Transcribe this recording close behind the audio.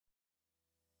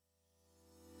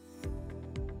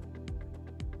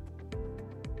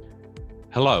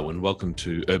Hello and welcome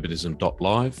to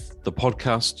Urbanism.Live, the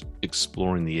podcast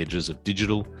exploring the edges of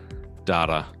digital,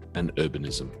 data and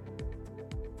urbanism.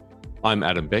 I'm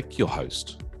Adam Beck, your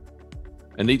host,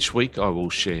 and each week I will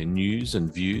share news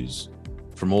and views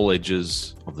from all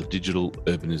edges of the digital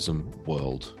urbanism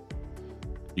world.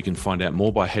 You can find out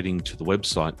more by heading to the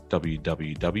website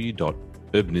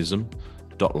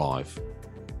www.urbanism.live.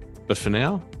 But for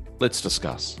now, let's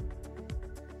discuss.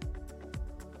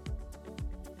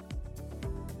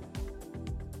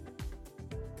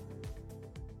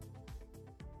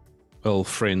 Well,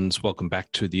 friends, welcome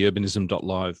back to the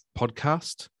Urbanism.Live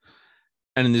podcast.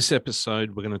 And in this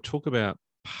episode, we're going to talk about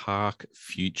park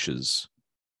futures.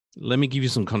 Let me give you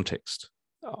some context.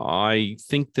 I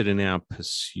think that in our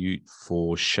pursuit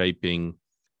for shaping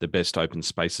the best open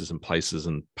spaces and places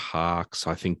and parks,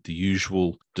 I think the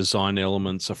usual design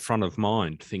elements are front of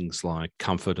mind. Things like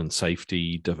comfort and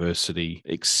safety, diversity,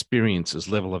 experiences,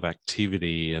 level of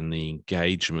activity and the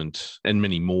engagement, and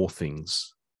many more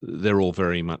things. They're all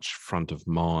very much front of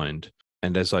mind.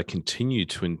 And as I continue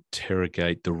to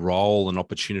interrogate the role and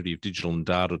opportunity of digital and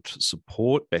data to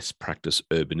support best practice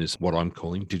urbanism, what I'm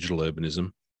calling digital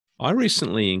urbanism, I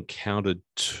recently encountered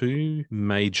two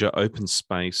major open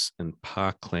space and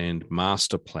parkland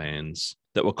master plans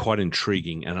that were quite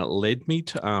intriguing. And it led me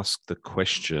to ask the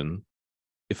question,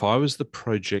 if I was the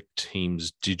project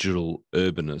team's digital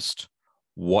urbanist,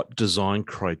 what design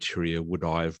criteria would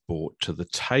I have brought to the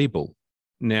table?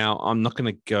 Now, I'm not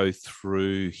going to go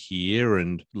through here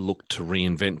and look to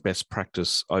reinvent best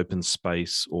practice open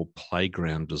space or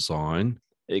playground design,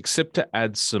 except to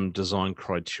add some design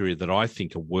criteria that I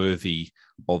think are worthy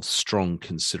of strong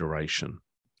consideration.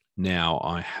 Now,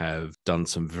 I have done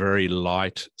some very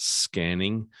light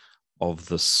scanning of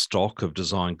the stock of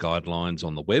design guidelines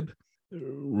on the web.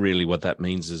 Really, what that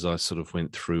means is I sort of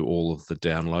went through all of the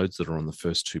downloads that are on the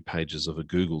first two pages of a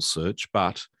Google search,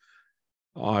 but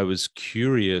I was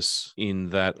curious in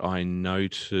that I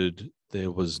noted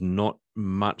there was not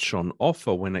much on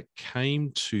offer when it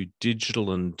came to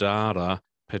digital and data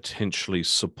potentially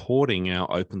supporting our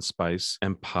open space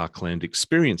and parkland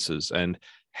experiences and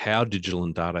how digital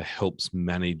and data helps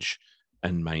manage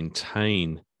and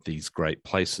maintain these great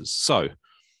places. So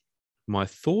my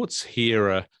thoughts here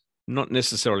are not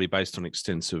necessarily based on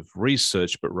extensive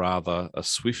research, but rather a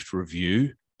swift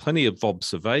review, plenty of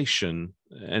observation,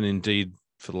 and indeed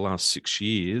for the last 6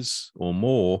 years or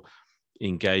more,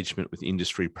 engagement with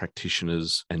industry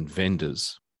practitioners and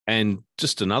vendors. And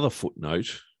just another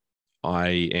footnote,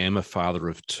 I am a father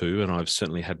of two, and I've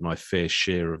certainly had my fair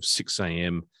share of 6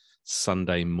 a.m.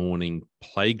 Sunday morning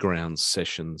playground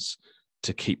sessions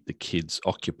to keep the kids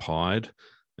occupied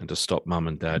and to stop mum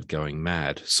and dad going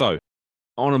mad. So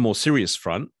on a more serious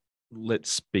front,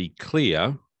 let's be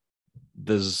clear,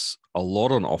 there's a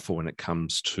lot on offer when it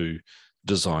comes to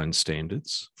design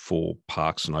standards for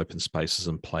parks and open spaces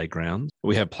and playgrounds.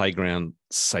 We have playground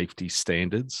safety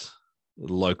standards,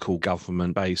 local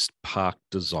government-based park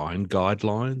design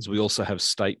guidelines. We also have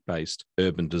state-based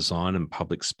urban design and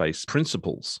public space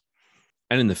principles.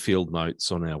 And in the field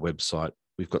notes on our website,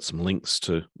 we've got some links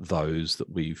to those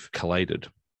that we've collated.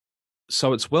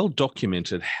 So it's well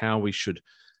documented how we should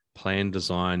plan,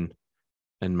 design,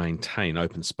 and maintain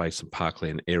open space and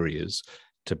parkland areas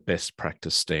to best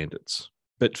practice standards.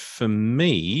 But for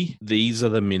me, these are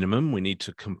the minimum. We need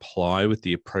to comply with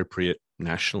the appropriate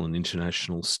national and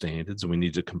international standards, and we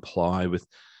need to comply with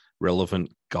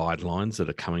relevant guidelines that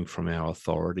are coming from our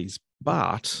authorities.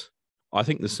 But I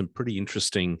think there's some pretty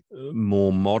interesting,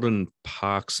 more modern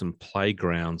parks and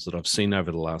playgrounds that I've seen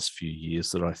over the last few years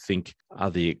that I think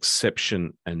are the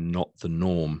exception and not the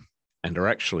norm, and are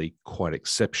actually quite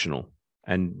exceptional.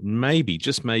 And maybe,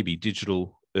 just maybe,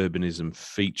 digital urbanism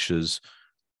features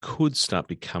could start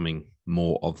becoming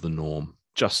more of the norm,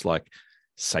 just like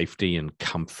safety and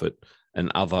comfort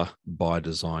and other by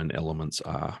design elements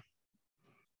are.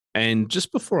 And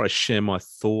just before I share my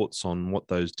thoughts on what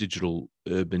those digital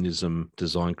urbanism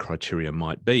design criteria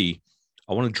might be,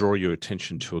 I want to draw your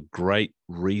attention to a great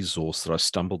resource that I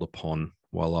stumbled upon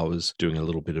while I was doing a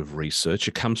little bit of research.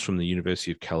 It comes from the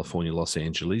University of California, Los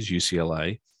Angeles,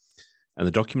 UCLA. And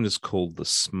the document is called the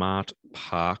Smart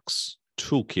Parks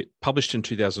Toolkit, published in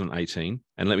 2018.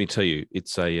 And let me tell you,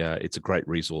 it's a great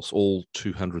resource, all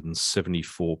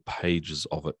 274 pages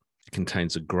of it. It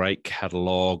contains a great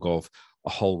catalog of a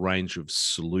whole range of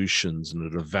solutions, and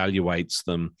it evaluates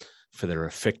them for their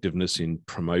effectiveness in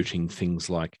promoting things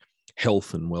like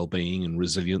health and well-being and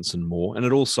resilience and more. And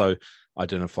it also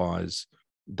identifies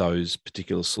those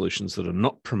particular solutions that are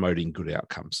not promoting good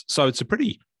outcomes. So it's a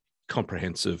pretty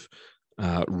comprehensive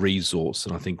resource,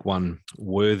 and I think one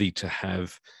worthy to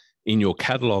have in your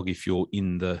catalogue if you're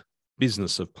in the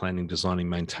business of planning, designing,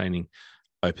 maintaining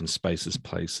open spaces,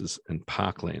 places, and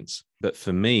parklands. But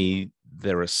for me,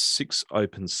 there are 6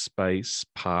 open space,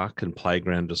 park, and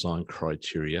playground design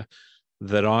criteria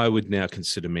that I would now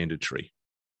consider mandatory.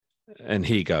 And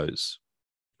here goes.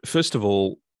 First of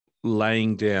all,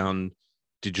 laying down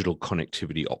digital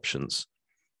connectivity options.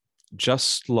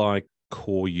 Just like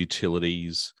core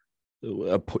utilities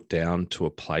are put down to a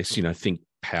place, think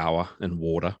power and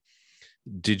water,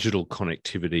 digital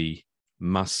connectivity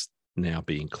must now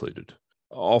be included,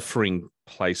 offering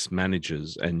place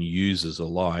managers and users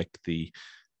alike the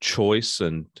choice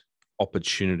and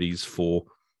opportunities for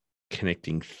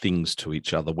connecting things to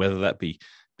each other, whether that be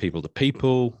people to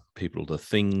people, people to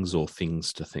things, or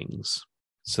things to things.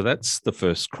 So that's the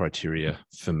first criteria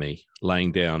for me,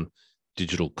 laying down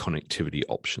digital connectivity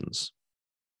options.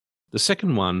 The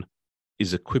second one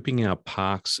is equipping our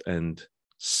parks and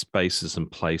spaces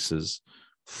and places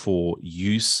for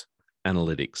use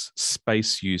analytics,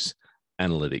 space use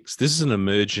analytics. This is an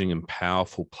emerging and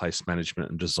powerful place management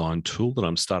and design tool that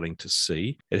I'm starting to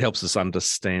see. It helps us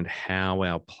understand how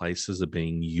our places are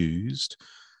being used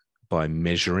by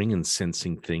measuring and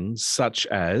sensing things such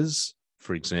as,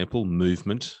 for example,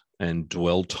 movement and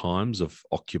dwell times of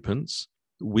occupants,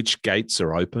 which gates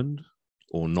are opened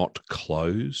or not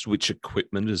closed, which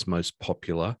equipment is most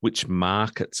popular, which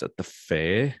markets at the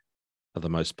fair are the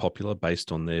most popular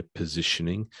based on their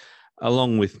positioning,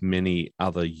 along with many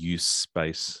other use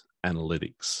space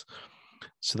analytics.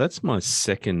 So that's my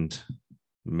second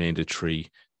mandatory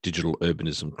digital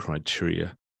urbanism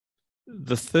criteria.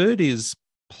 The third is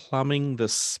plumbing the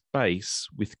space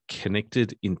with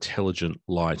connected intelligent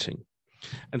lighting.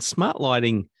 And smart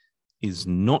lighting is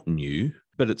not new,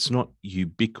 but it's not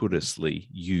ubiquitously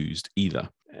used either.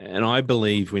 And I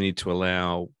believe we need to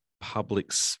allow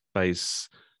public space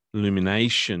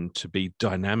illumination to be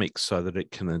dynamic so that it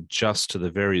can adjust to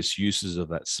the various uses of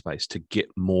that space to get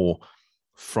more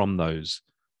from those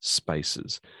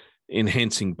spaces,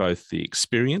 enhancing both the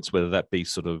experience, whether that be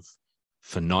sort of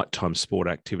for nighttime sport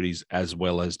activities as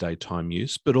well as daytime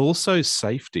use, but also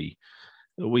safety.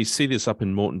 We see this up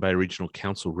in Moreton Bay Regional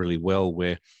Council really well,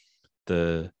 where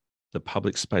the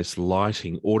public space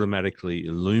lighting automatically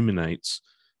illuminates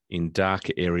in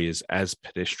darker areas as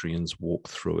pedestrians walk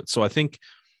through it. So I think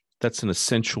that's an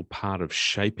essential part of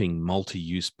shaping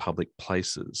multi-use public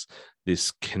places,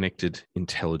 this connected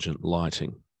intelligent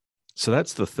lighting. So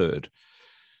that's the third.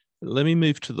 Let me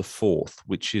move to the fourth,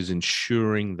 which is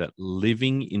ensuring that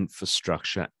living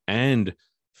infrastructure and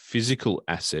physical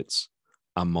assets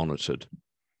are monitored.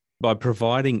 By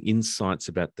providing insights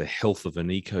about the health of an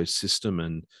ecosystem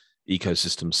and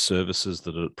ecosystem services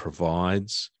that it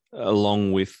provides,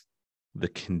 along with the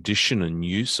condition and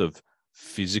use of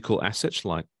physical assets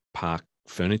like park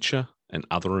furniture and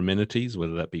other amenities,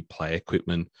 whether that be play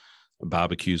equipment,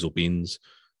 barbecues or bins.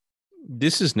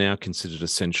 This is now considered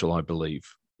essential, I believe.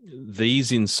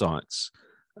 These insights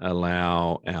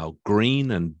allow our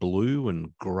green and blue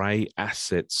and grey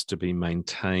assets to be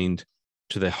maintained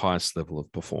to their highest level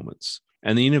of performance.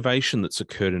 And the innovation that's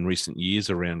occurred in recent years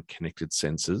around connected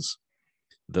sensors,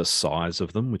 the size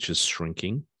of them, which is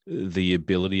shrinking, the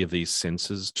ability of these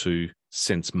sensors to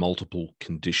sense multiple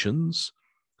conditions.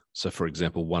 So, for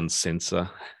example, one sensor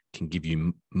can give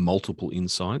you multiple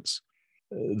insights.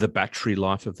 The battery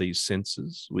life of these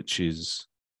sensors, which is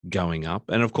going up,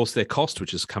 and of course their cost,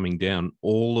 which is coming down.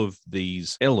 All of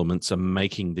these elements are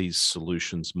making these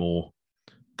solutions more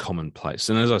commonplace.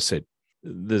 And as I said,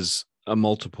 there's a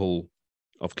multiple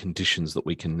of conditions that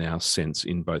we can now sense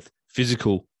in both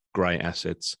physical grey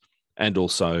assets and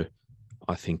also,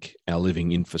 I think, our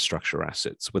living infrastructure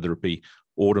assets, whether it be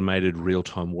automated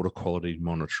real-time water quality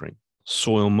monitoring,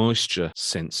 soil moisture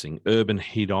sensing, urban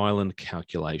heat island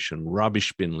calculation,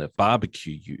 rubbish bin left,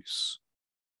 barbecue use.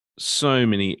 So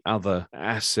many other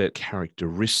asset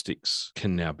characteristics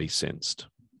can now be sensed.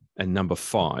 And number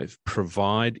 5,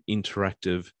 provide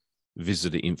interactive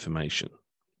visitor information.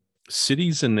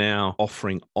 Cities are now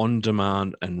offering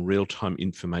on-demand and real-time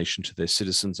information to their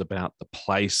citizens about the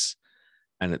place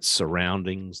and its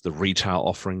surroundings, the retail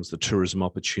offerings, the tourism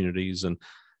opportunities, and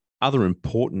other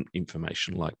important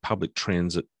information like public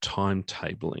transit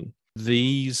timetabling.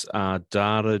 These are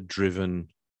data-driven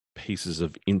pieces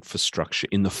of infrastructure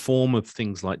in the form of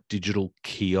things like digital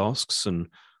kiosks and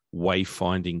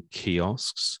wayfinding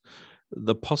kiosks.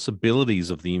 The possibilities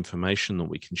of the information that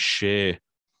we can share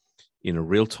in a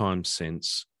real-time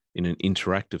sense, in an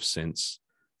interactive sense,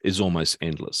 is almost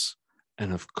endless.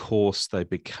 And of course, they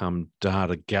become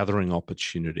data gathering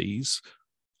opportunities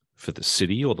for the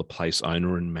city or the place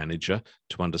owner and manager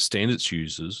to understand its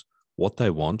users, what they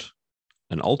want,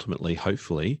 and ultimately,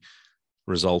 hopefully,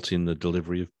 result in the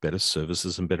delivery of better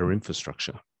services and better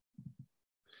infrastructure.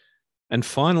 And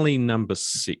finally, number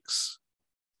 6,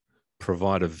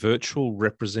 provide a virtual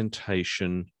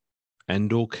representation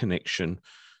and/or connection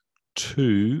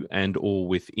to and/or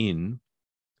within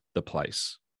the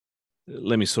place.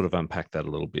 Let me sort of unpack that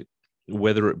a little bit.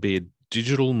 Whether it be a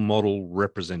digital model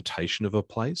representation of a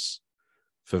place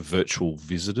for virtual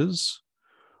visitors,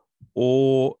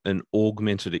 or an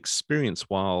augmented experience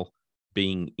while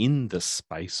being in the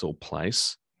space or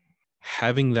place,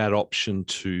 having that option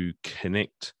to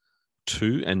connect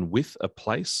to and with a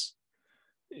place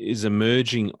is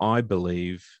emerging, I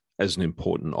believe, as an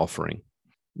important offering.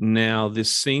 Now,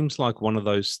 this seems like one of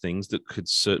those things that could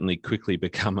certainly quickly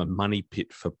become a money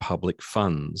pit for public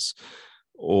funds,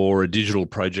 or a digital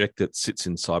project that sits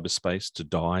in cyberspace to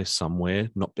die somewhere,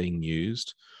 not being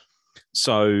used.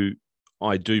 So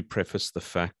I do preface the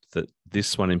fact that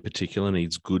this one in particular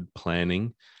needs good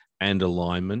planning and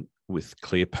alignment with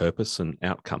clear purpose and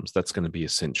outcomes. That's going to be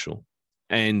essential.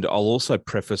 And I'll also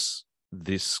preface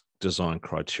this design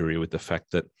criteria with the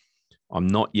fact that I'm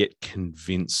not yet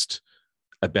convinced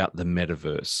about the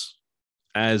metaverse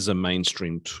as a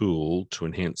mainstream tool to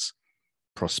enhance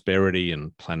prosperity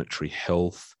and planetary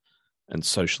health and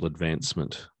social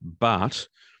advancement. But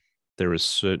there are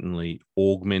certainly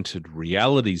augmented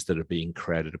realities that are being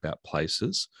created about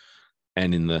places.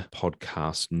 And in the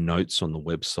podcast notes on the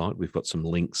website, we've got some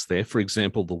links there. For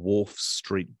example, the Wharf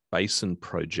Street Basin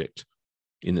project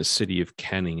in the city of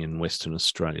Canning in Western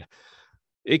Australia.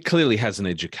 It clearly has an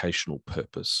educational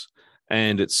purpose,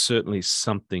 and it's certainly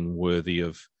something worthy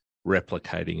of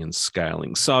replicating and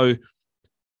scaling. So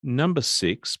number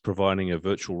 6, providing a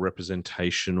virtual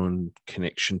representation and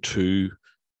connection to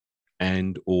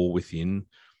and or within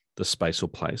the space or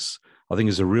place, I think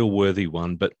is a real worthy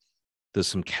one, but there's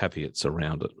some caveats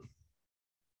around it.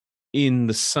 In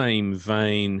the same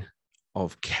vein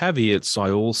of caveats,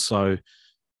 I also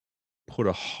put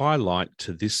a highlight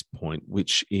to this point,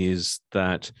 which is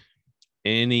that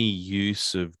any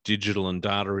use of digital and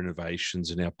data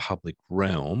innovations in our public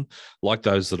realm, like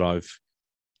those that I've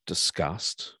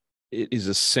discussed, it is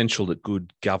essential that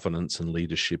good governance and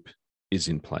leadership is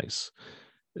in place.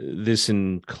 This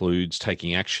includes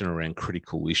taking action around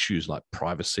critical issues like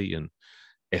privacy and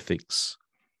ethics.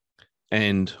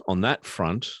 And on that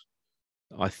front,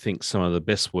 I think some of the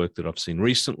best work that I've seen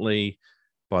recently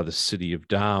by the City of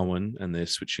Darwin and their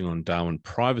switching on Darwin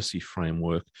privacy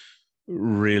framework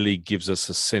really gives us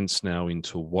a sense now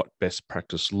into what best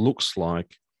practice looks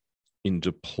like in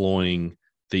deploying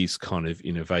these kind of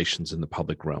innovations in the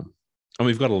public realm. And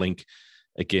we've got a link,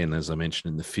 again, as I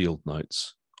mentioned in the field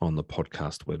notes on the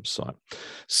podcast website.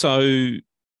 So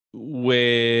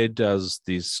where does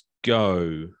this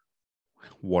go?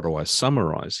 What do I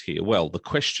summarize here? Well, the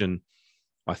question,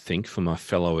 I think, for my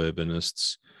fellow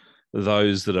urbanists,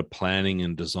 those that are planning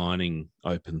and designing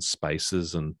open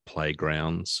spaces and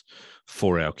playgrounds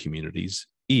for our communities,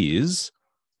 is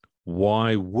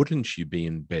why wouldn't you be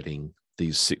embedding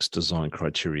these 6 design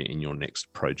criteria in your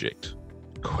next project? ?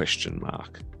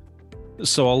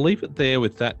 So I'll leave it there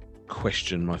with that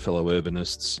question, my fellow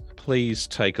urbanists. Please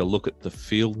take a look at the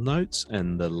field notes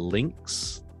and the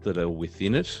links that are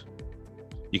within it.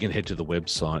 You can head to the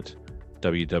website,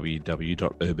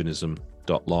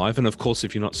 www.urbanism.live. And of course,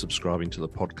 if you're not subscribing to the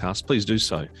podcast, please do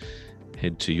so.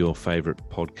 Head to your favorite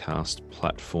podcast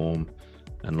platform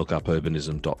and look up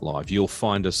Urbanism.Live. You'll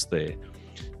find us there.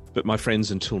 But my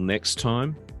friends, until next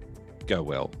time, go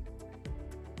well.